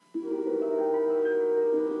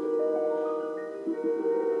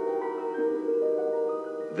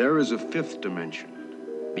There is a fifth dimension,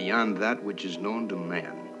 beyond that which is known to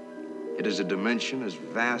man. It is a dimension as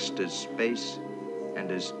vast as space and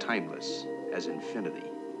as timeless as infinity.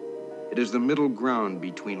 It is the middle ground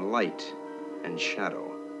between light and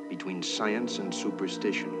shadow, between science and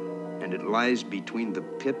superstition, and it lies between the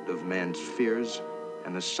pit of man's fears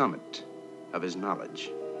and the summit of his knowledge.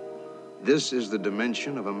 This is the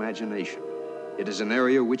dimension of imagination. It is an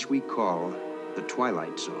area which we call the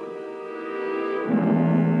Twilight Zone.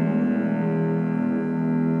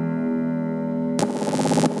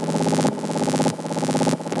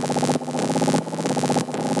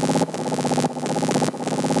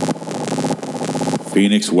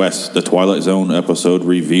 Phoenix West, the Twilight Zone episode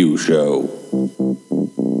review show.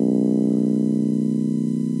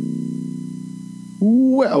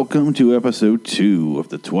 Welcome to episode 2 of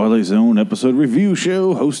the Twilight Zone episode review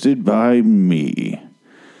show, hosted by me,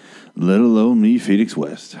 let alone me, Phoenix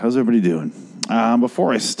West. How's everybody doing?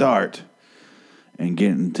 Before I start and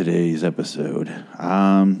get into today's episode,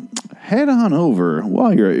 head on over,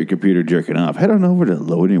 while you're at your computer jerking off, head on over to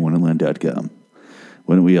loadingwonderland.com.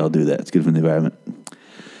 Why don't we all do that? It's good for the environment.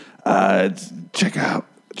 Check out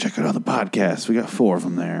all the podcasts. We got 4 of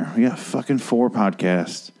them there. We got fucking 4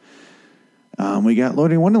 podcasts. We got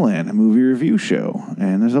Loading Wonderland, a movie review show,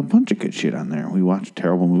 and there's a bunch of good shit on there. We watch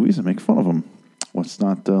terrible movies and make fun of them. What's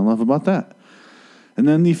not to love about that? And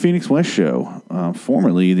then the Phoenix West show,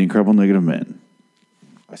 formerly The Incredible Negative Men.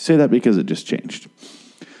 I say that because it just changed.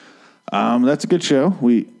 That's a good show.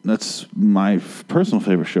 That's my personal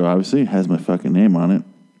favorite show, obviously. It has my fucking name on it.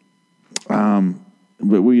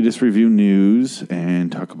 But we just review news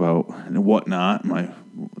and talk about whatnot.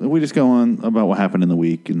 We just go on about what happened in the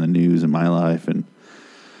week in the news in my life and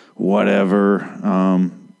whatever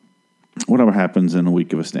happens in a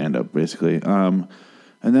week of a stand-up, basically. And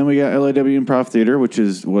then we got LAW Improv Theater, which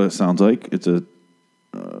is what it sounds like. It's a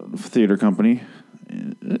theater company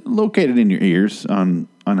located in your ears on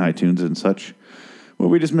iTunes and such, where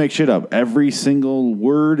we just make shit up. Every single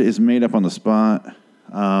word is made up on the spot.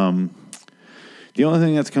 The only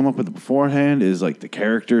thing that's come up with beforehand is like the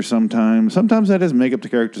character sometimes. Sometimes I just make up the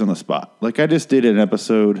characters on the spot. Like I just did an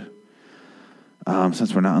episode,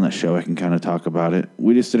 since we're not on the show, I can kind of talk about it.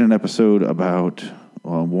 We just did an episode about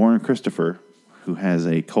Warren Christopher, who has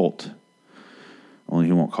a cult. Only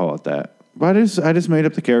he won't call it that. But I just made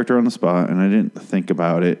up the character on the spot, and I didn't think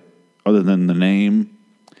about it other than the name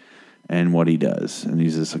and what he does. And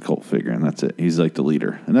he's this occult figure, and that's it. He's like the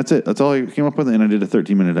leader. And that's it. That's all I came up with, and I did a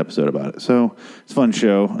 13-minute episode about it. So it's a fun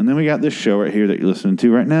show. And then we got this show right here that you're listening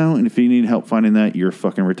to right now, and if you need help finding that, you're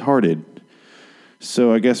fucking retarded.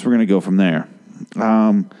 So I guess we're going to go from there.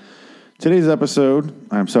 Today's episode,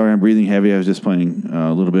 I'm sorry I'm breathing heavy. I was just playing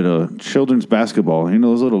a little bit of children's basketball. You know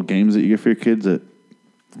those little games that you get for your kids that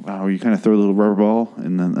where you kind of throw a little rubber ball,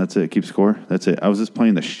 and then that's it. Keep score. That's it. I was just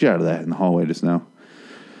playing the shit out of that in the hallway just now.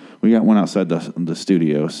 We got one outside the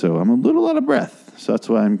studio, so I'm a little out of breath. So that's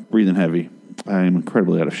why I'm breathing heavy. I'm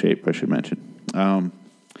incredibly out of shape, I should mention.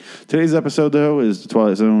 Today's episode, though, is The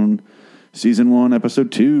Twilight Zone Season 1,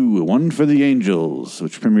 Episode 2, One for the Angels,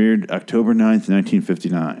 which premiered October 9th,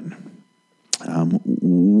 1959.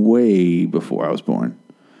 Way before I was born.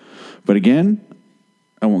 But again,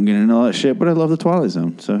 I won't get into all that shit, but I love The Twilight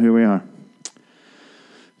Zone, so here we are.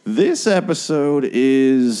 This episode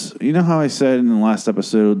is, you know how I said in the last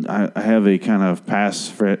episode, I have a kind of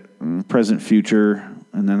past, present, future,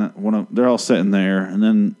 and then they're all set in there, and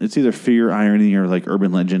then it's either fear, irony, or like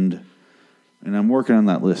urban legend, and I'm working on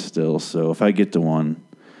that list still, so if I get to one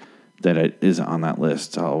that isn't on that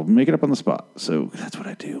list, I'll make it up on the spot, so that's what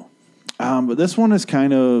I do. But this one is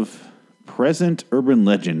kind of present urban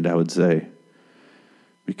legend, I would say,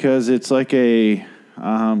 because it's like a...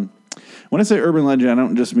 when I say urban legend, I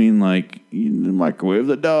don't just mean like microwave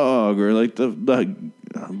the dog or like the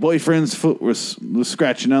boyfriend's foot was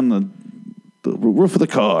scratching on the roof of the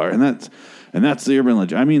car, and that's the urban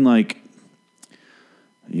legend. I mean like,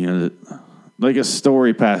 you know, like a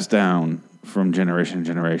story passed down from generation to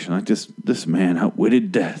generation. Like this man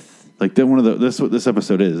outwitted death. Like that's what this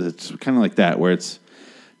episode is. It's kind of like that where it's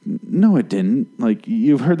no, it didn't. Like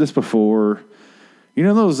you've heard this before. You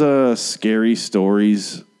know those scary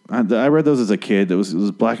stories. I read those as a kid. It was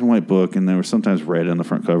a black and white book, and they were sometimes red on the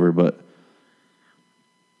front cover.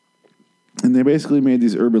 And they basically made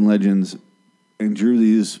these urban legends and drew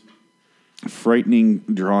these frightening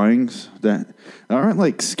drawings that aren't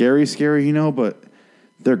like scary, you know, but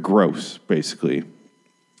they're gross, basically.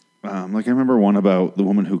 Like I remember one about the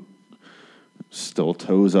woman who stole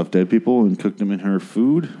toes off dead people and cooked them in her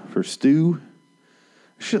food, her stew,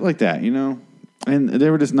 shit like that, you know. And they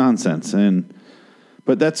were just nonsense,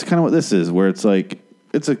 but that's kind of what this is, where it's like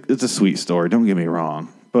it's a sweet story. Don't get me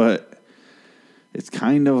wrong, but it's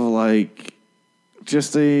kind of like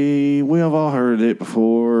just we have all heard it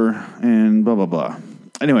before and blah blah blah.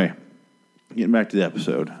 Anyway, getting back to the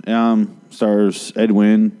episode. Stars Ed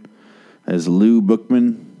Wynn as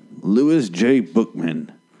Louis J.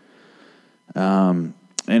 Bookman. And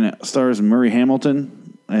it stars Murray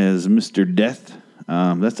Hamilton as Mr. Death.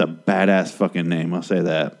 That's a badass fucking name. I'll say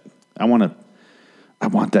that. I want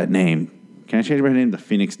that name. Can I change my name to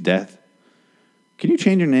Phoenix Death? Can you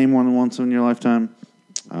change your name once in your lifetime?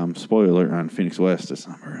 Spoiler alert on Phoenix West. That's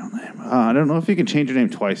not my real name. I don't know if you can change your name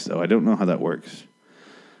twice, though. I don't know how that works.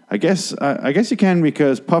 I guess you can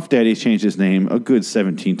because Puff Daddy's changed his name a good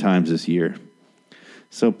 17 times this year.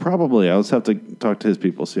 So probably I'll just have to talk to his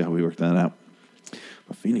people, see how we work that out.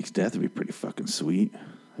 But Phoenix Death would be pretty fucking sweet.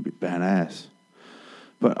 That'd be badass.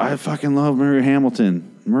 But I fucking love Murray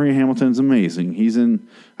Hamilton. Murray Hamilton's amazing. He's in...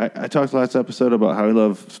 I talked last episode about how I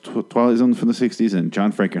love Twilight Zone from the 60s and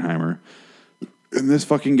John Frankenheimer. And this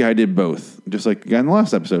fucking guy did both. Just like the guy in the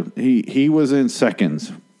last episode. He was in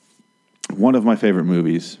Seconds. One of my favorite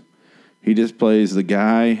movies. He just plays the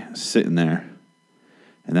guy sitting there.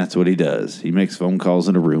 And that's what he does. He makes phone calls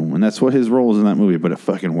in a room. And that's what his role is in that movie. But it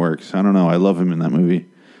fucking works. I don't know. I love him in that movie.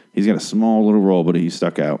 He's got a small little role, but he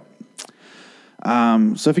stuck out.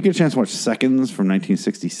 So if you get a chance to watch Seconds from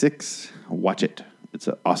 1966, watch it. It's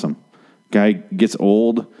awesome. Guy gets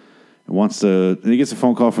old and he gets a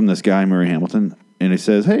phone call from this guy, Murray Hamilton, and he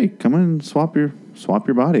says, "Hey, come in and swap your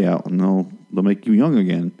body out, and they'll make you young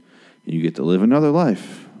again. And you get to live another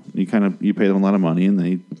life. You pay them a lot of money, and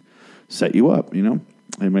they set you up. You know,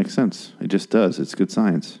 it makes sense. It just does. It's good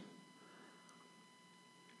science."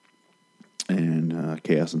 And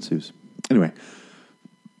chaos ensues. Anyway.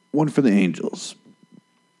 One for the Angels.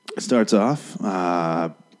 It starts off.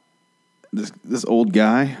 This old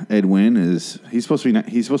guy, Ed Wynn, he's supposed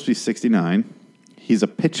to be 69. He's a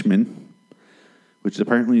pitchman, which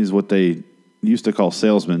apparently is what they used to call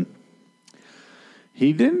salesman.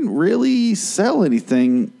 He didn't really sell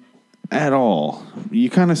anything at all. You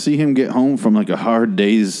kind of see him get home from like a hard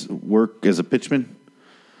day's work as a pitchman,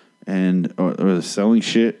 or selling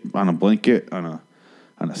shit on a blanket on a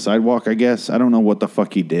sidewalk, I guess. I don't know what the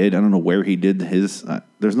fuck he did. I don't know where he did his.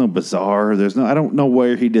 There's no bazaar. I don't know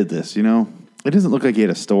where he did this, you know? It doesn't look like he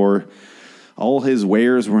had a store. All his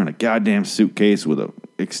wares were in a goddamn suitcase with a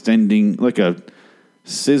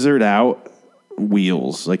scissored out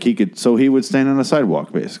wheels. Like he would stand on a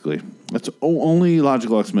sidewalk, basically. That's the only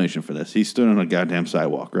logical explanation for this. He stood on a goddamn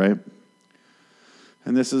sidewalk, right?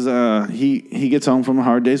 And this is he gets home from a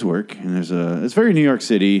hard day's work, and it's very New York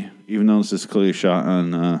City, even though this is clearly shot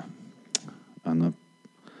on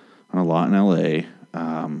a lot in L.A.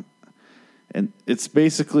 And it's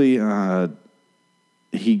basically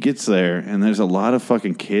he gets there, and there's a lot of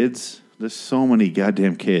fucking kids. There's so many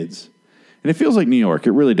goddamn kids, and it feels like New York.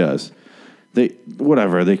 It really does. They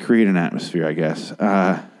create an atmosphere, I guess.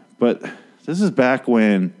 But this is back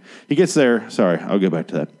when he gets there. Sorry, I'll get back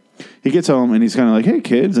to that. He gets home, and he's kind of like, "Hey,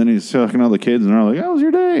 kids," and he's talking to all the kids, and they're like, "How was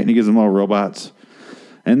your day?" And he gives them all robots.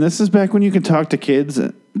 And this is back when you can talk to kids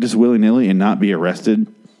just willy-nilly and not be arrested.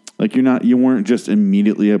 Like you weren't just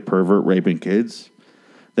immediately a pervert raping kids.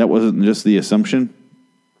 That wasn't just the assumption.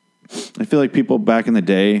 I feel like people back in the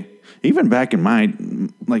day, even back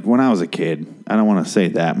in like when I was a kid, I don't want to say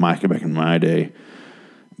that back in my day,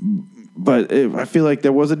 but I feel like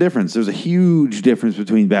there was a difference. There's a huge difference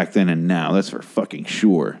between back then and now. That's for fucking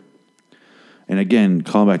sure. And again,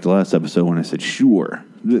 call back to last episode when I said sure.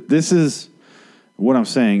 This is what I'm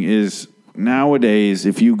saying is nowadays,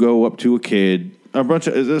 if you go up to a kid, let's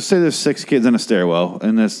say there's 6 kids in a stairwell,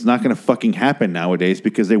 and that's not going to fucking happen nowadays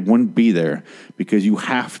because they wouldn't be there, because you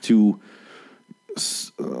have to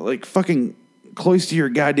like fucking cloister your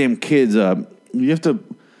goddamn kids up. You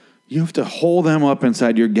have to hold them up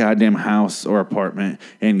inside your goddamn house or apartment,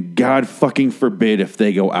 and God fucking forbid if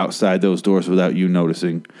they go outside those doors without you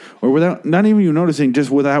noticing, or without not even you noticing, just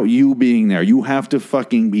without you being there. You have to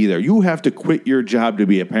fucking be there. You have to quit your job to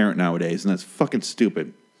be a parent nowadays, and that's fucking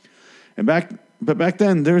stupid. But back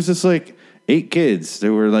then, there was just like 8 kids. They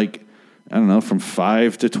were like, I don't know, from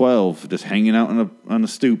 5 to 12, just hanging out on a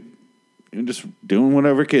stoop, and just doing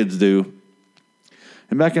whatever kids do.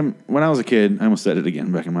 And when I was a kid, I almost said it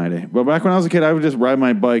again back in my day, but back when I was a kid, I would just ride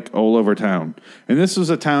my bike all over town. And this was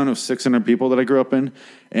a town of 600 people that I grew up in,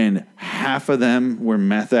 and half of them were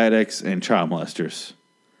meth addicts and child molesters.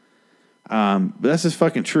 But that's just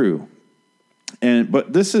fucking true.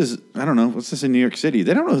 But this is, I don't know, what's this in New York City?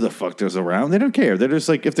 They don't know who the fuck there's around. They don't care. They're just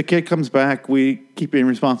like, if the kid comes back, we keep being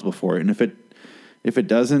responsible for it. And if it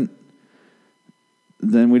doesn't,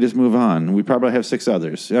 then we just move on. We probably have 6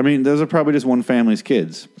 others. I mean, those are probably just one family's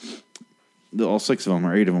kids. All 6 of them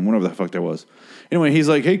or 8 of them, whatever the fuck that was. Anyway, he's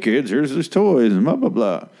like, hey, kids, here's his toys and blah, blah,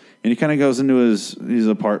 blah. And he kind of goes into his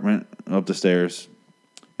apartment up the stairs.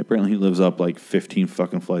 Apparently, he lives up like 15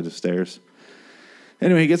 fucking flights of stairs.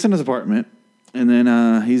 Anyway, he gets in his apartment, and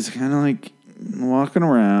then he's kind of like walking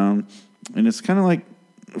around, and it's kind of like,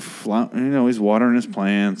 he's watering his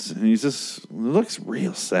plants, and it looks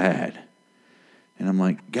real sad. And I'm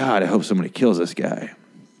like, God, I hope somebody kills this guy.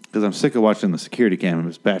 Because I'm sick of watching the security cam of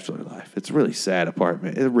his bachelor life. It's a really sad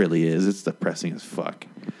apartment. It really is. It's depressing as fuck.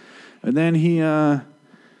 And then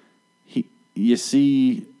you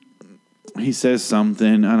see, he says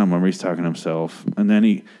something. I don't remember. He's talking to himself. And then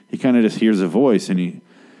he kind of just hears a voice, and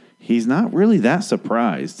he's not really that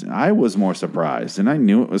surprised. I was more surprised, and I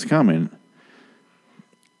knew it was coming.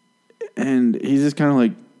 And he's just kind of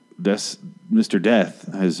like Mr.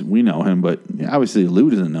 Death, as we know him, but obviously Lou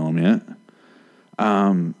doesn't know him yet.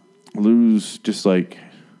 Lou's just like,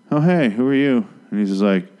 oh, hey, who are you? And he's just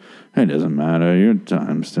like, it doesn't matter. Your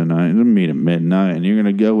time's tonight. We'll meet at midnight, and you're going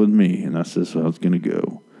to go with me. And that's just how it's going to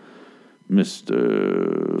go.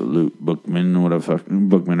 Mr. Luke Bookman, whatever,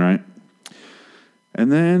 Bookman, right? And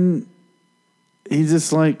then he's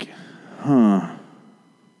just like,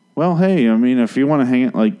 well, hey, I mean, if you want to hang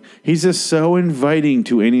out, like, he's just so inviting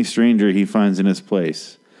to any stranger he finds in his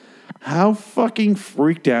place. How fucking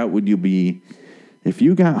freaked out would you be if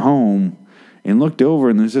you got home and looked over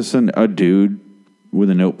and there's just a dude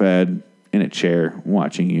with a notepad in a chair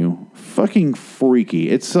watching you? Fucking freaky.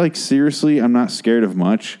 It's like, seriously, I'm not scared of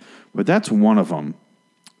much, but that's one of them.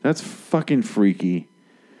 That's fucking freaky.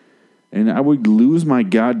 And I would lose my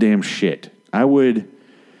goddamn shit. It would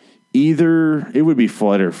be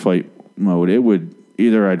flight or fight mode. It would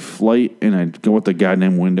either I'd flight and I'd go out the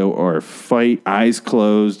goddamn window, or fight, eyes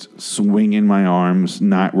closed, swinging my arms,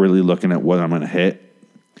 not really looking at what I'm going to hit.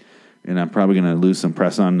 And I'm probably going to lose some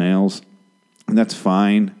press-on nails. And that's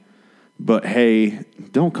fine. But hey,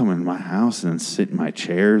 don't come in my house and sit in my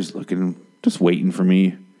chairs just waiting for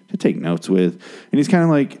me to take notes with. And he's kind of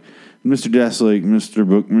like, Mr. Deslake, Mr.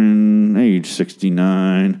 Bookman, age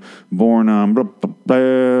 69, born on blah, blah,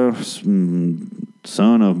 blah,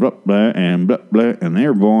 son of blah, blah, and blah, blah, and they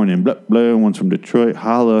were born in blah, blah. One's from Detroit,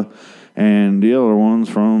 Holla, and the other one's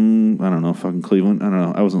from, I don't know, fucking Cleveland. I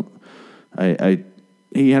don't know.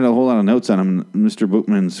 He had a whole lot of notes on him. Mr.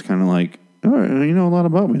 Bookman's kind of like, oh, you know a lot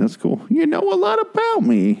about me. That's cool. You know a lot about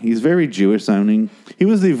me. He's very Jewish sounding. He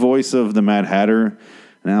was the voice of the Mad Hatter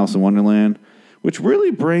in Alice in Wonderland, which really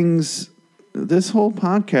brings this whole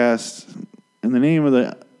podcast and the name of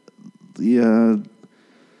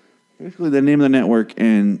basically the name of the network,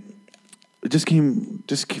 and it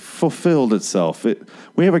just fulfilled itself.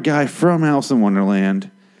 We have a guy from Alice in Wonderland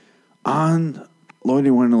on Lloyd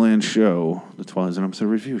in Wonderland show, the Twilight Zone episode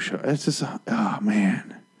review show. It's just, oh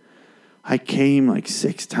man. I came like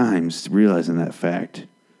 6 times realizing that fact.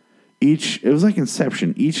 It was like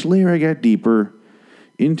Inception. Each layer I got deeper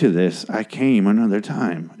into this, I came another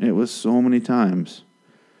time. It was so many times.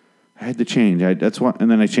 I had to change. And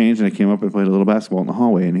then I changed and I came up and played a little basketball in the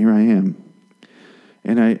hallway, and here I am.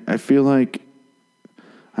 And I feel like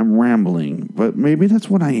I'm rambling, but maybe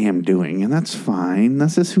that's what I am doing, and that's fine.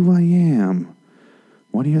 That's just who I am.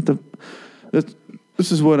 Why do you have to...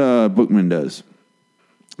 This is what Bookman does.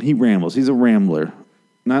 He rambles. He's a rambler.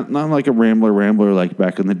 Not like a rambler like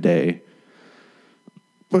back in the day,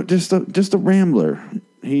 but just a rambler.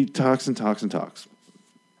 He talks and talks and talks.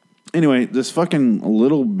 Anyway, this fucking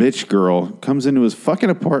little bitch girl comes into his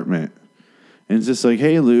fucking apartment and is just like,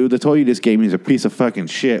 hey, Lou, the toy you just gave me is a piece of fucking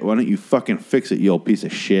shit. Why don't you fucking fix it, you old piece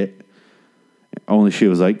of shit? Only she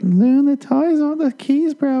was like, Lou, the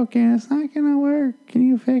keys broken. It's not going to work. Can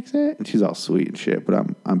you fix it? And she's all sweet and shit, but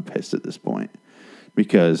I'm pissed at this point.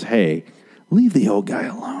 Because, hey, leave the old guy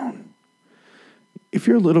alone. If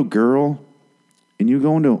you're a little girl and you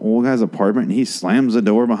go into an old guy's apartment and he slams the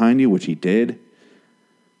door behind you, which he did,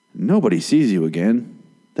 nobody sees you again.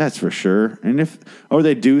 That's for sure. And or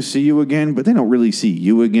they do see you again, but they don't really see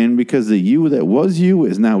you again, because the you that was you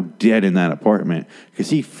is now dead in that apartment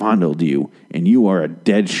because he fondled you, and you are a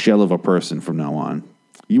dead shell of a person from now on.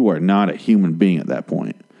 You are not a human being at that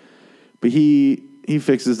point. But he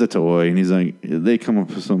fixes the toy, and he's like, they come up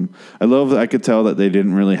with some... I love that I could tell that they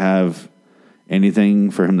didn't really have anything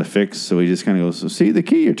for him to fix, so he just kind of goes, so see the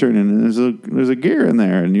key you're turning, and there's a gear in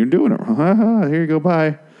there, and you're doing it. Ha ha, here you go,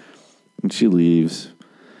 bye. And she leaves.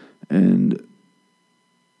 And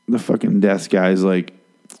the fucking desk guy's like,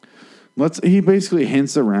 he basically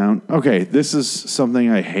hints around. Okay, this is something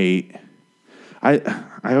I hate. I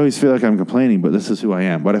always feel like I'm complaining, but this is who I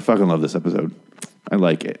am. But I fucking love this episode. I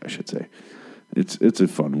like it, I should say. It's a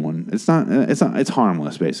fun one. It's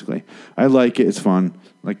harmless, basically. I like it. It's fun.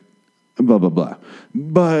 Like, blah, blah, blah.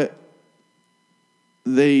 But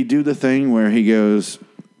they do the thing where he goes,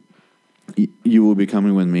 you will be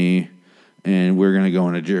coming with me, and we're going to go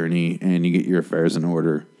on a journey, and you get your affairs in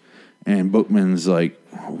order. And Bookman's like,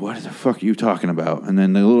 what the fuck are you talking about? And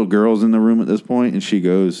then the little girl's in the room at this point, and she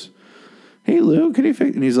goes, hey, Lou, can you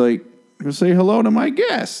fix... And he's like, say hello to my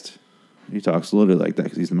guest. He talks literally like that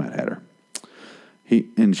because he's the Mad Hatter.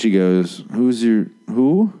 And she goes,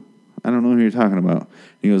 who? I don't know who you're talking about.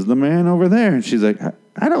 He goes, the man over there. And she's like,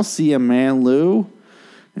 I don't see a man, Lou.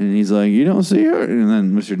 And he's like, you don't see her? And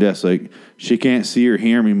then Mr. Death's like, she can't see or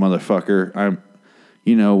hear me, motherfucker.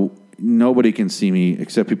 Nobody can see me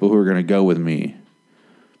except people who are going to go with me.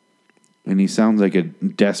 And he sounds like a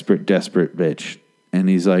desperate bitch. And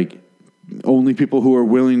he's like, only people who are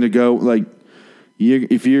willing to go, like,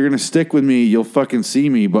 if you're going to stick with me, you'll fucking see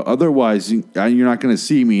me. But otherwise, you're not going to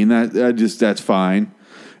see me. And that's fine.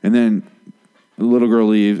 And then the little girl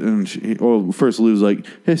leaves. And first Lou's like,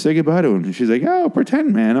 hey, say goodbye to him. And she's like, oh,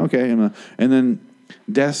 pretend, man. Okay. And then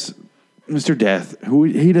Mr. Death, who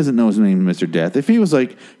he doesn't know his name, Mr. Death. If he was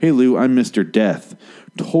like, hey, Lou, I'm Mr. Death,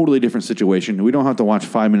 totally different situation. We don't have to watch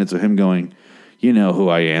 5 minutes of him going, you know who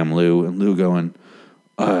I am, Lou. And Lou going,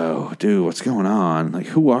 oh, dude, what's going on? Like,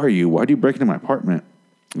 who are you? Why do you break into my apartment?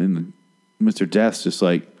 And Mr. Death's just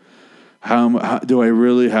like, how do I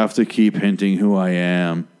really have to keep hinting who I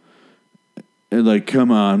am? And like,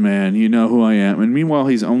 come on, man, you know who I am. And meanwhile,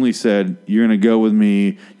 he's only said, you're going to go with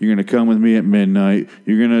me. You're going to come with me at midnight.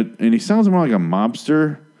 And he sounds more like a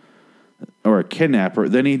mobster or a kidnapper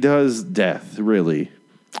than he does Death, really.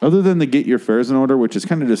 Other than the get your affairs in order, which is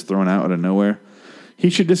kind of just thrown out of nowhere. He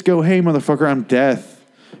should just go, hey, motherfucker, I'm Death.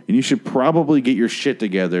 And you should probably get your shit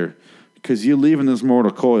together because you leave in this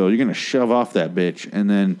mortal coil. You're going to shove off that bitch, and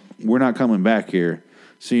then we're not coming back here.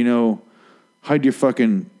 So, hide your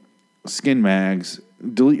fucking skin mags,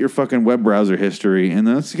 delete your fucking web browser history, and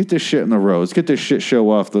then let's get this shit in the road. Let's get this shit show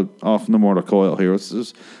off the mortal coil here.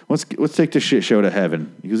 Let's take this shit show to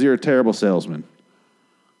heaven because you're a terrible salesman.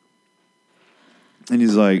 And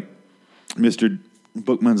he's like, Mr.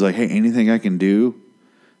 Bookman's like, hey, anything I can do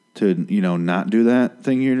to, not do that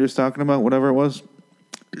thing you're just talking about, whatever it was?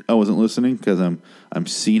 I wasn't listening because I'm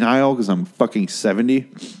senile because I'm fucking 70.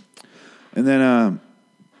 And then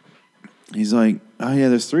he's like, oh yeah,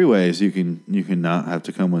 there's 3 ways you can not have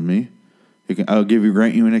to come with me. I'll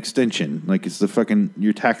grant you an extension, like it's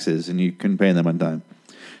your taxes and you couldn't pay them on time.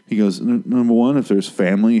 He goes, number 1, if there's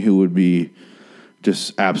family who would be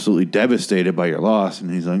just absolutely devastated by your loss,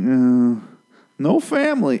 and he's like, no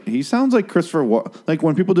family. He sounds like Christopher like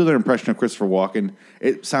when people do their impression of Christopher Walken,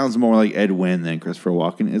 it sounds more like Ed Wynn than Christopher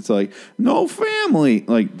Walken. It's like, no family,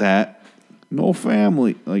 like that. No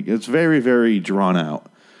family. Like, it's very, very drawn out.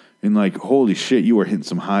 And like, holy shit, you were hitting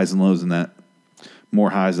some highs and lows in that. More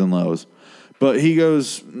highs than lows. But he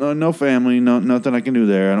goes, no family, nothing I can do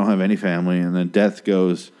there. I don't have any family. And then Death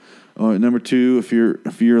goes, oh, number 2,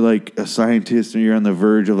 if you're like a scientist or you're on the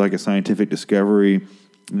verge of like a scientific discovery,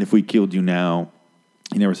 and if we killed you now,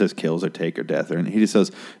 he never says kills or take or death, he just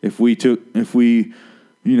says if you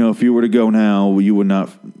were to go now, you would not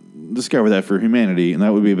discover that for humanity, and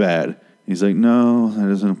that would be bad. He's like, no, that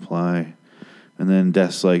doesn't apply. And then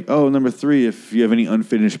Death's like, oh, number 3, if you have any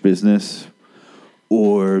unfinished business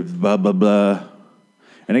or blah blah blah.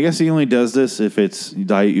 And I guess he only does this if you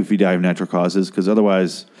die of natural causes, because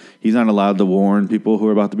otherwise he's not allowed to warn people who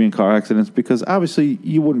are about to be in car accidents, because obviously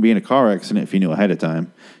you wouldn't be in a car accident if you knew ahead of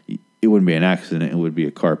time. It wouldn't be an accident. It would be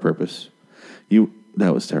a car purpose.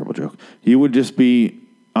 That was a terrible joke. You would just get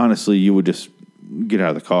out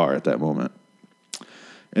of the car at that moment.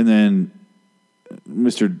 And then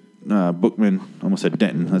Mr. Bookman, almost said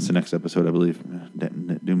Denton. That's the next episode, I believe. Denton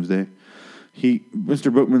at Doomsday.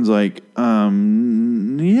 Mr. Bookman's like, yeah,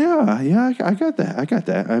 I got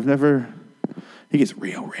that. I've never... He gets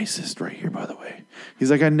real racist right here, by the way. He's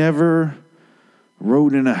like, I never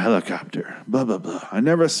rode in a helicopter, blah, blah, blah. I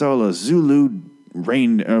never saw a Zulu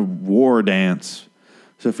war dance.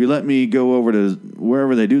 So if you let me go over to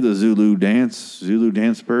wherever they do the Zulu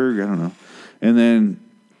Danceburg, I don't know. And then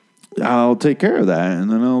I'll take care of that,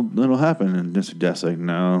 and then it'll happen. And Mr. Death's like,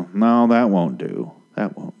 no, that won't do.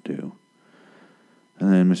 That won't do.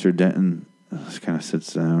 And then Mr. Denton just kind of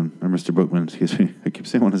sits down. Or Mr. Bookman, excuse me. I keep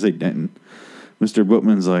saying I want to say Denton. Mr.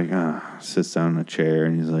 Bookman's like, sits down in a chair,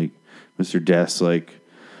 and he's like, Mr. Death's like,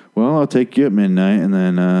 well, I'll take you at midnight, and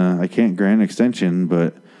then I can't grant an extension,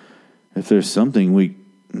 but if there's something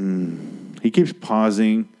he keeps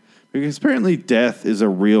pausing Because apparently Death is a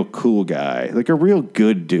real cool guy, like a real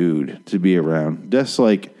good dude to be around. Death's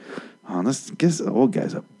like, oh, this old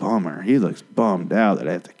guy's a bummer. He looks bummed out that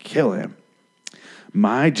I have to kill him.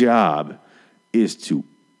 My job is to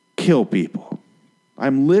kill people.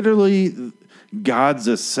 I'm literally God's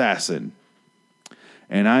assassin.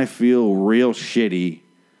 And I feel real shitty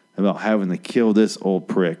about having to kill this old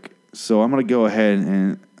prick. So I'm going to go ahead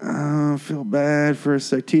and feel bad for a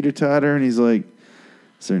sec, teeter-totter. And he's like,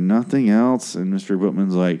 is there nothing else? And Mr.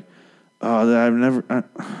 Bookman's like,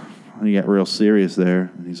 he got real serious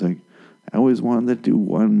there. And he's like, I always wanted to do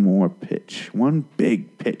one more pitch. One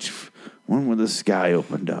big pitch. One where the sky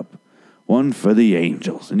opened up. One for the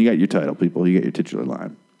Angels. And you got your title, people. You got your titular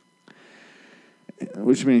line.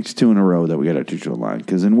 Which means 2 in a row that we got our titular line.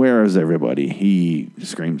 Because in Where Is Everybody, he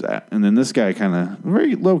screams that. And then this guy kind of,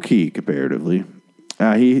 very low-key comparatively.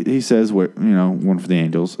 He says, one for the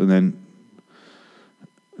Angels. And then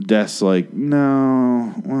Death's like,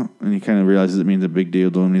 no. Well, and he kind of realizes it means a big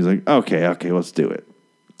deal to him. And he's like, okay, let's do it.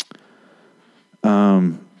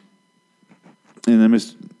 And then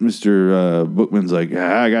Mr. Bookman's like,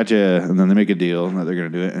 I got you. And then they make a deal that they're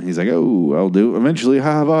going to do it. And he's like, oh, I'll do it eventually.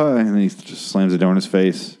 Bye. And then he just slams the door in his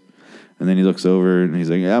face. And then he looks over and he's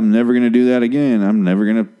like, I'm never going to do that again. I'm never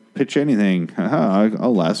going to pitch anything.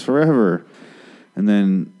 I'll last forever. And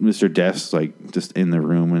then Mr. Death's like just in the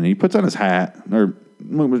room and he puts on his hat. Or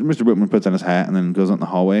Mr. Bookman puts on his hat and then goes out in the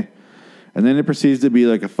hallway. And then it proceeds to be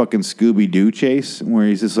like a fucking Scooby-Doo chase where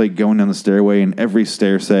he's just like going down the stairway and every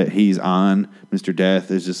stair set he's on, Mr.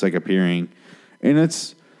 Death is just like appearing. And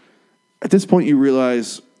it's, at this point you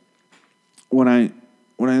realize when I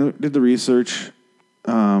did the research,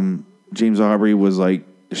 James Aubrey was like,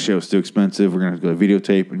 the show's too expensive, we're going to have to go to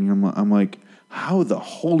videotape. And I'm like, how the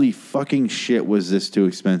holy fucking shit was this too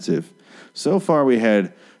expensive? So far we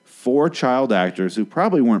had 4 child actors who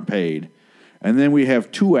probably weren't paid. And then we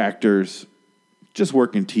have 2 actors just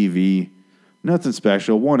working TV. Nothing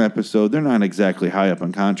special. 1 episode. They're not exactly high up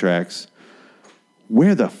on contracts.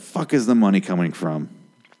 Where the fuck is the money coming from?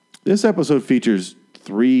 This episode features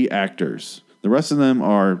 3 actors. The rest of them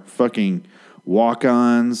are fucking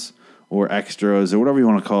walk-ons or extras or whatever you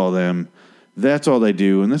want to call them. That's all they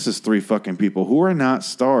do. And this is 3 fucking people who are not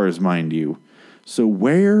stars, mind you. So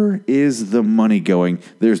where is the money going?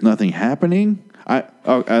 There's nothing happening. I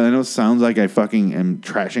know it sounds like I fucking am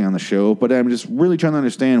trashing on the show, but I'm just really trying to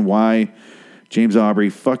understand why James Aubrey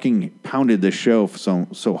fucking pounded this show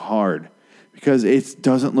so hard. Because it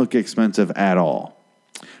doesn't look expensive at all.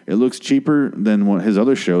 It looks cheaper than what his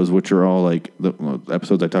other shows, which are all like the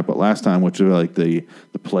episodes I talked about last time, which are like the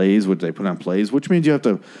plays, which they put on plays, which means you have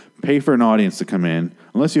to pay for an audience to come in.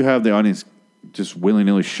 Unless you have the audience just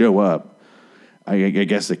willy-nilly show up. I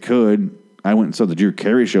guess it could. I went and saw the Drew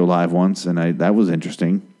Carey show live once, and that was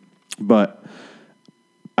interesting. But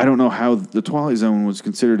I don't know how the Twilight Zone was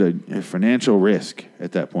considered a financial risk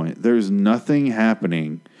at that point. There's nothing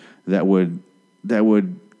happening that would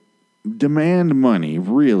demand money,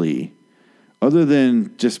 really, other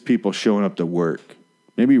than just people showing up to work.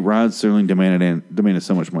 Maybe Rod Serling demanded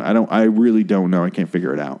so much money. I really don't know. I can't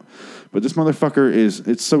figure it out. But this motherfucker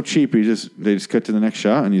it's so cheap. They just cut to the next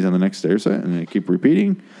shot, and he's on the next stair set, and they keep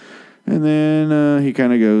repeating. And then he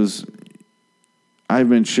kind of goes, I've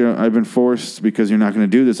been forced, because you're not going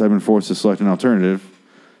to do this, I've been forced to select an alternative.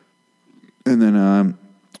 And then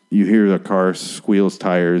you hear the car squeals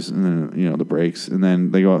tires and then, the brakes. And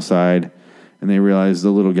then they go outside and they realize the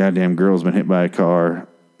little goddamn girl's been hit by a car.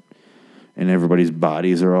 And everybody's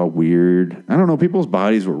bodies are all weird. I don't know, people's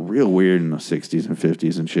bodies were real weird in the 60s and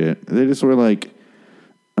 50s and shit. They just were like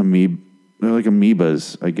they're like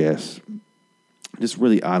amoebas, I guess. Just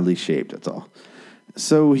really oddly shaped, that's all.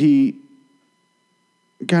 So he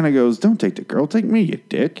kind of goes, don't take the girl, take me, you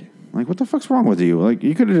dick. Like, what the fuck's wrong with you? Like,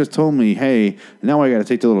 you could have just told me, hey, now I got to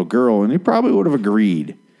take the little girl, and he probably would have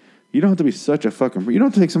agreed. You don't have to be such a fucking... You don't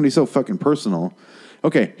have to take somebody so fucking personal.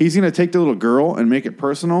 Okay, he's going to take the little girl and make it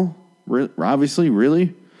personal? Obviously,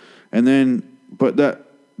 really? And then... But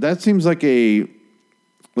that seems like a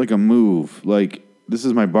move. Like, this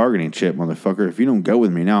is my bargaining chip, motherfucker. If you don't go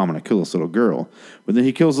with me now, I'm going to kill this little girl. But then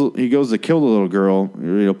he goes to kill the little girl.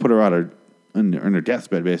 He'll put her out in her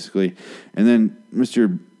deathbed, basically. And then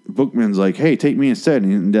Mr. Bookman's like, hey, take me instead.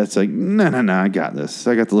 And Death's like, no, I got this.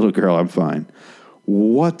 I got the little girl. I'm fine.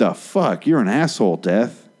 What the fuck? You're an asshole,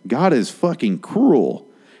 Death. God is fucking cruel.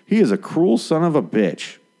 He is a cruel son of a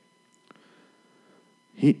bitch.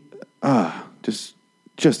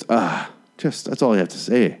 Just that's all you have to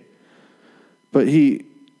say. But he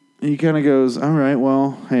kind of goes, all right,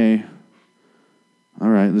 well, hey, all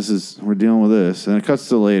right, we're dealing with this. And it cuts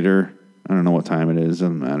to later, I don't know what time it is.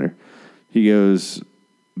 Doesn't matter. He goes,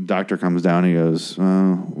 doctor comes down. He goes,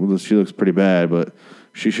 well, she looks pretty bad, but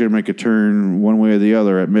she should make a turn one way or the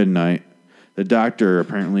other at midnight. The doctor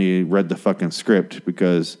apparently read the fucking script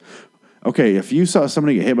because, okay, if you saw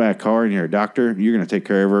somebody get hit by a car and you're a doctor, you're going to take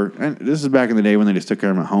care of her. And this is back in the day when they just took care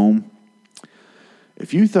of them at home.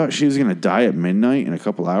 If you thought she was going to die at midnight in a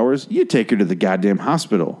couple hours, you'd take her to the goddamn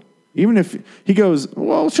hospital. Even if he goes,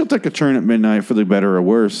 well, she'll take a turn at midnight for the better or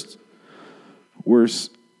worse.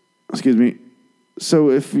 Excuse me. So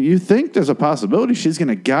if you think there's a possibility she's going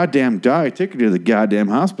to goddamn die, take her to the goddamn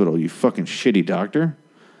hospital, you fucking shitty doctor.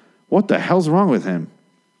 What the hell's wrong with him?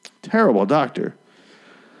 Terrible doctor.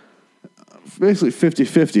 Basically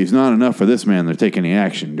 50-50 is not enough for this man to take any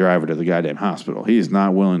action, drive her to the goddamn hospital. He's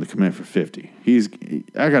not willing to commit for 50.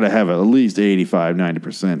 I got to have at least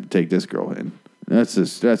 85-90% to take this girl in. That's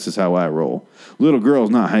just how I roll. Little girl's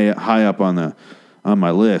not high up on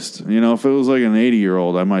my list. You know, if it was like an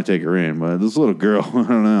 80-year-old, I might take her in. But this little girl, I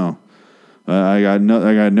don't know. I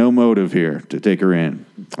got no motive here to take her in.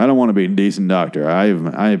 I don't want to be a decent doctor. I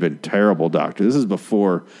have been a terrible doctor. This is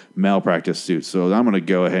before malpractice suits, so I'm going to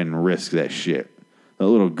go ahead and risk that shit. That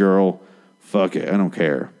little girl, fuck it, I don't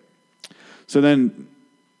care. So then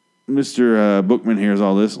Mr. Bookman hears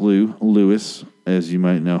all this, Lewis, as you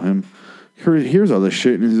might know him, hears all this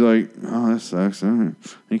shit, and he's like, oh, that sucks. And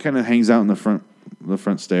he kind of hangs out in the front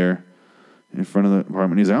stair in front of the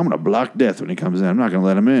apartment. He's like, I'm going to block death when he comes in. I'm not going to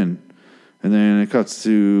let him in. And then it cuts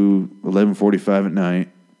to 11:45 at night.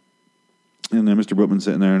 And then Mr. Bookman's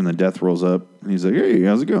sitting there, and the death rolls up. And he's like, hey,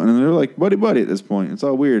 how's it going? And they're like, buddy at this point. It's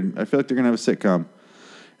all weird. I feel like they're going to have a sitcom.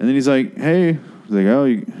 And then he's like, hey. He's like, oh,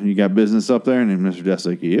 you got business up there? And then Mr. Death's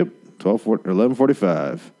like, yep,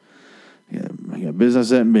 11:45. Yeah, I got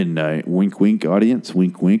business at midnight. Wink, wink, audience.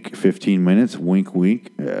 Wink, wink. 15 minutes. Wink,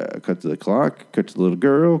 wink. Cut to the clock. Cut to the little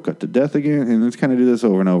girl. Cut to death again. And let's kind of do this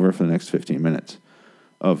over and over for the next 15 minutes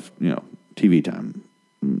of, TV time.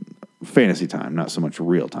 Fantasy time, not so much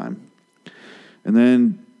real time. And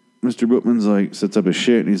then Mr. Bookman's like, sets up his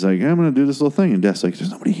shit, and he's like, I'm going to do this little thing. And Death's like, there's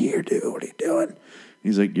nobody here, dude. What are you doing?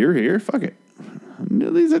 He's like, you're here? Fuck it.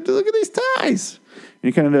 Look at these ties. And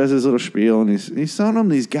he kind of does his little spiel, and he's selling them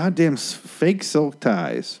these goddamn fake silk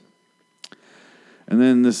ties. And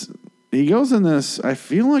then he goes in this, I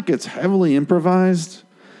feel like it's heavily improvised.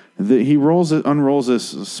 He unrolls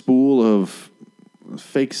this spool of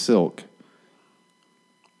fake silk.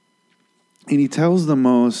 And he tells the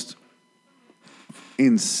most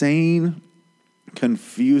insane,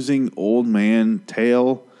 confusing old man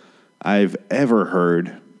tale I've ever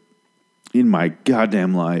heard in my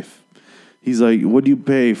goddamn life. He's like, what do you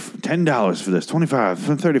pay? $10 for this,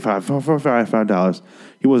 $25, $35, $45.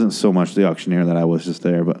 He wasn't so much the auctioneer that I was just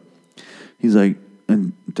there, but he's like,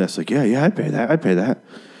 and Death's like, yeah, I'd pay that.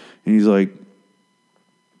 And he's like,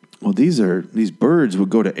 well, these birds would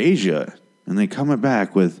go to Asia, and they come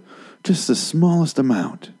back with just the smallest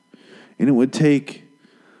amount. And it would take,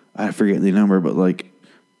 I forget the number, but like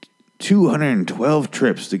 212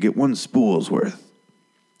 trips to get one spool's worth.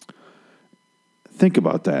 Think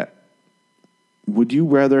about that. Would you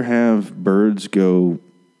rather have birds go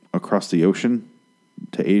across the ocean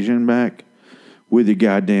to Asia and back with your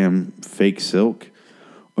goddamn fake silk?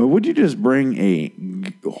 Or would you just bring a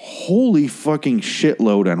holy fucking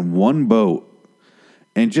shitload on one boat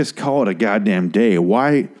and just call it a goddamn day?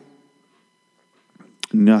 Why?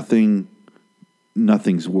 Nothing's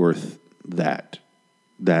worth that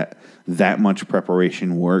much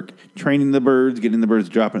preparation work. Training the birds, getting the birds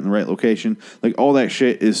to drop it in the right location. Like, all that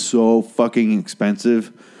shit is so fucking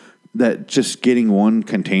expensive that just getting one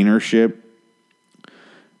container ship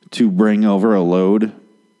to bring over a load,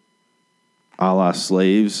 a la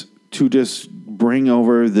slaves, to just bring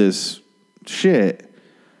over this shit.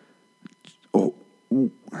 Oh,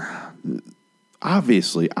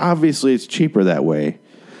 obviously it's cheaper that way.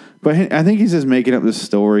 But I think he's just making up this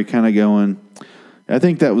story, kind of going, I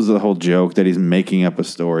think that was the whole joke, that he's making up a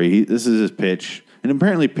story. This is his pitch. And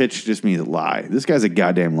apparently pitch just means lie. This guy's a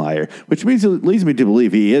goddamn liar, which leads me to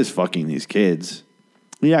believe he is fucking these kids.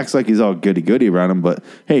 He acts like he's all goody-goody around them, but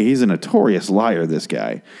hey, he's a notorious liar, this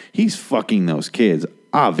guy. He's fucking those kids,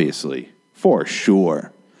 obviously, for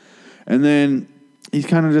sure. And then he's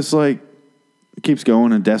kind of just like, keeps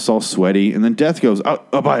going, and Death's all sweaty. And then Death goes,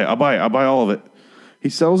 I'll buy all of it. He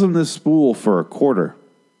sells him this spool for $25.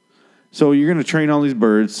 So you're going to train all these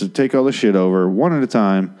birds to take all the shit over one at a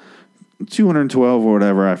time, 212 or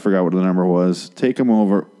whatever, I forgot what the number was. Take them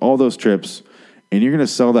over all those trips, and you're going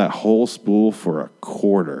to sell that whole spool for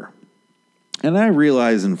 $25. And I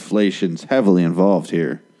realize inflation's heavily involved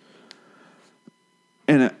here.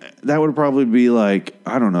 And that would probably be like,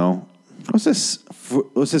 I don't know, Let's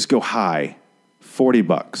just go high.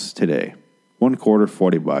 $40 today. 1 quarter,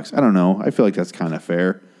 $40. I don't know. I feel like that's kind of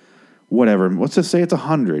fair. Whatever. Let's just say it's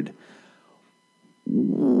 100.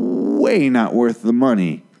 Way not worth the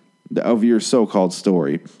money of your so-called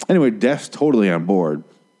story. Anyway, Death's totally on board.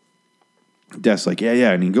 Death's like,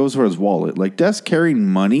 yeah, and he goes for his wallet. Like, Death's carrying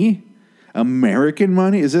money? American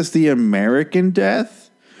money? Is this the American Death?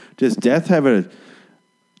 Does Death have a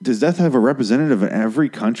representative in every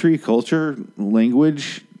country, culture,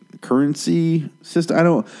 language, currency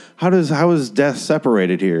system? How is Death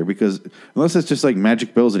separated here? Because unless it's just like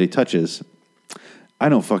magic pills that he touches, I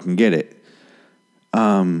don't fucking get it.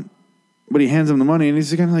 But he hands him the money and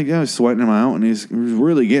he's kind of like, sweating him out and he's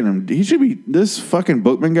really getting him. This fucking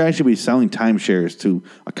Bookman guy should be selling timeshares to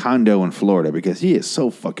a condo in Florida because he is so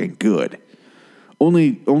fucking good.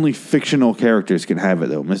 Only fictional characters can have it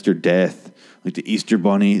though. Mr. Death, like the Easter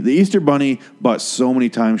Bunny. The Easter Bunny bought so many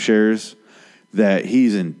timeshares that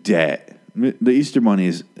he's in debt. The Easter Bunny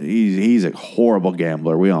he's a horrible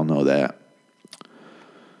gambler. We all know that.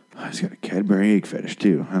 He's got a Cadbury egg fetish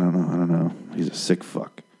too. I don't know. He's a sick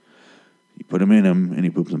fuck. You put him in him and he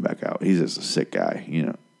poops him back out. He's just a sick guy, you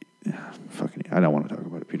know. Fucking, I don't want to talk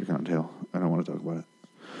about it, Peter Cottontail. I don't want to talk about it.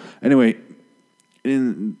 Anyway,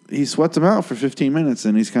 he sweats him out for 15 minutes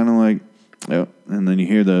and he's kind of like, yep. And then you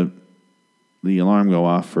hear the alarm go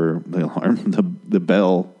off for the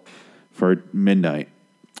bell for midnight.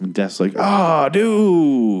 And Death's like,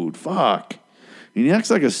 dude, fuck. And he acts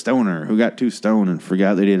like a stoner who got too stoned and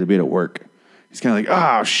forgot that he had to be at work. He's kind of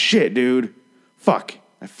like, shit, dude. Fuck.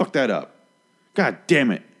 I fucked that up. God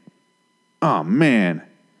damn it. Oh, man.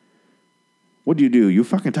 What'd you do? You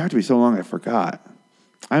fucking talked to me so long I forgot.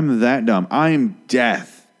 I'm that dumb. I'm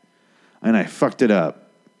Death. And I fucked it up.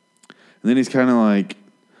 And then he's kind of like,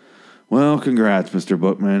 well, congrats, Mr.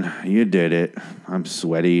 Bookman. You did it. I'm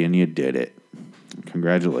sweaty and you did it.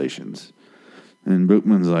 Congratulations. And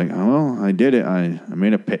Bookman's like, oh, well, I did it. I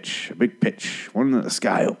made a big pitch. One in the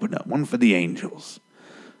sky opened up. One for the angels.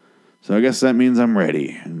 So I guess that means I'm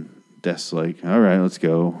ready. And Death's like, all right, let's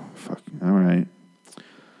go. Fuck, all right.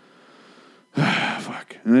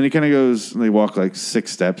 Fuck. And then he kind of goes, they walk like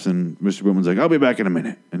 6 steps, and Mr. Bookman's like, I'll be back in a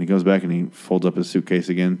minute. And he goes back and he folds up his suitcase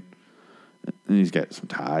again. And he's got some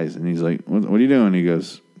ties. And he's like, what are you doing? He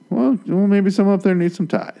goes, well, maybe someone up there needs some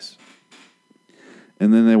ties.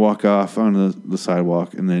 And then they walk off on the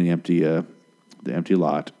sidewalk and then the empty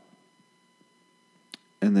lot.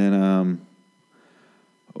 And then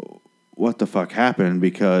what the fuck happened?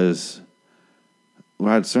 Because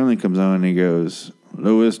Rod Serling comes on and he goes,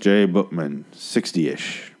 Louis J. Bookman,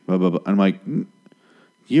 60-ish. Blah, blah, blah. I'm like,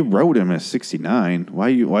 you wrote him as 69. Why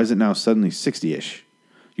is it now suddenly 60-ish?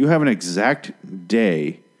 You have an exact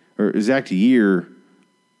day or exact year.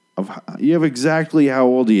 You have exactly how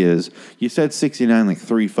old he is. You said 69 like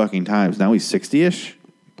 3 fucking times. Now he's 60-ish?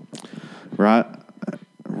 Right?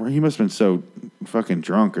 He must have been so fucking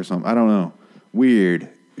drunk or something. I don't know. Weird.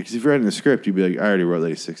 Because if you're writing the script, you'd be like, I already wrote that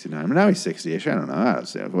he's 69. But now he's 60-ish. I don't know. I don't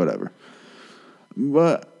say whatever.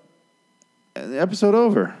 But the episode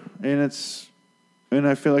over. And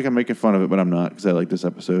I feel like I'm making fun of it, but I'm not because I like this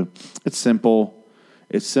episode. It's simple.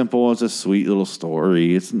 It's a sweet little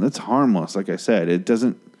story. It's harmless, like I said. It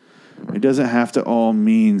doesn't have to all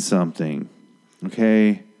mean something.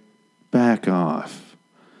 Okay? Back off.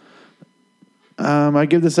 I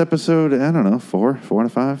give this episode, I don't know, 4 out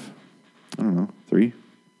of 5. I don't know,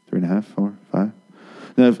 3.5, 4, 5.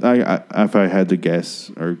 If I had to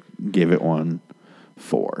guess or give it one,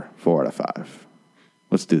 4 out of 5.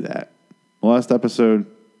 Let's do that. Last episode,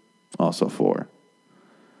 also 4.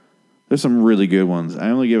 There's some really good ones. I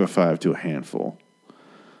only give a 5 to a handful.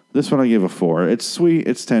 This one I give a 4. It's sweet,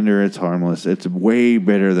 it's tender, it's harmless. It's way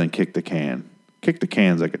better than Kick the Can. Kick the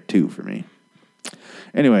Can's like a 2 for me.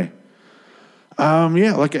 Anyway,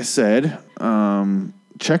 like I said,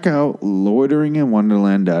 check out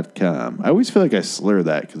loiteringinwonderland.com. I always feel like I slur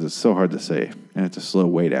that because it's so hard to say, and it's a slow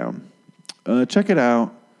way down. Check it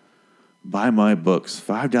out. Buy my books.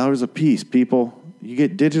 $5 a piece, people. You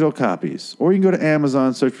get digital copies. Or you can go to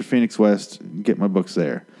Amazon, search for Phoenix West, and get my books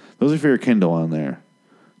there. Those are for your Kindle on there.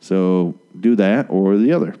 So do that or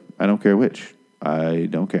the other. I don't care which. I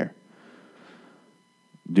don't care.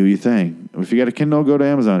 Do your thing. If you got a Kindle, go to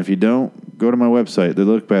Amazon. If you don't, go to my website. They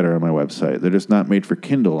look better on my website. They're just not made for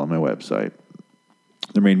Kindle on my website.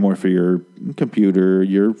 They're made more for your computer,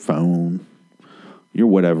 your phone, your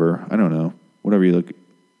whatever. I don't know. Wherever you look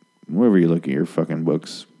at your fucking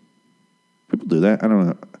books. People do that. I don't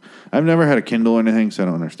know. I've never had a Kindle or anything, so I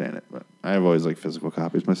don't understand it. But I've always liked physical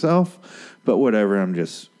copies myself. But whatever, I'm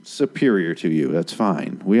just superior to you. That's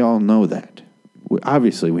fine. We all know that.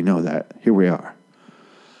 Obviously, we know that. Here we are.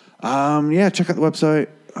 Check out the website.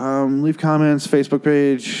 Leave comments, Facebook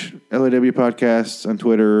page, LAW Podcasts on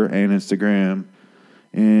Twitter and Instagram.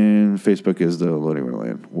 And Facebook is the Loading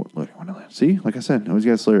Wonderland. Loading Wonderland. See? Like I said, I always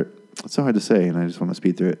got to slur it. It's so hard to say, and I just want to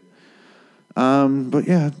speed through it. But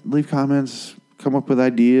yeah, leave comments. Come up with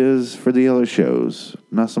ideas for the other shows.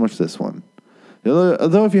 Not so much this one.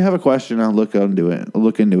 Although if you have a question, I'll look into it, and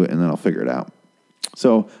then I'll figure it out.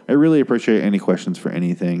 So I really appreciate any questions for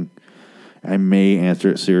anything. I may answer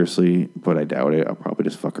it seriously, but I doubt it. I'll probably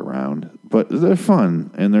just fuck around. But they're fun,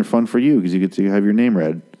 and they're fun for you because you get to have your name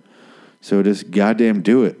read. So just goddamn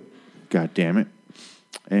do it. God damn it.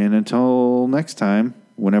 And until next time,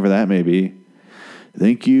 whenever that may be,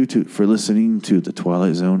 thank you for listening to the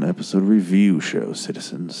Twilight Zone episode review show,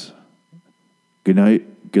 citizens. Good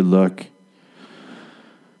night. Good luck.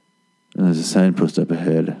 And there's a signpost up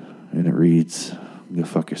ahead, and it reads, "Go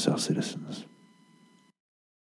fuck yourself, citizens."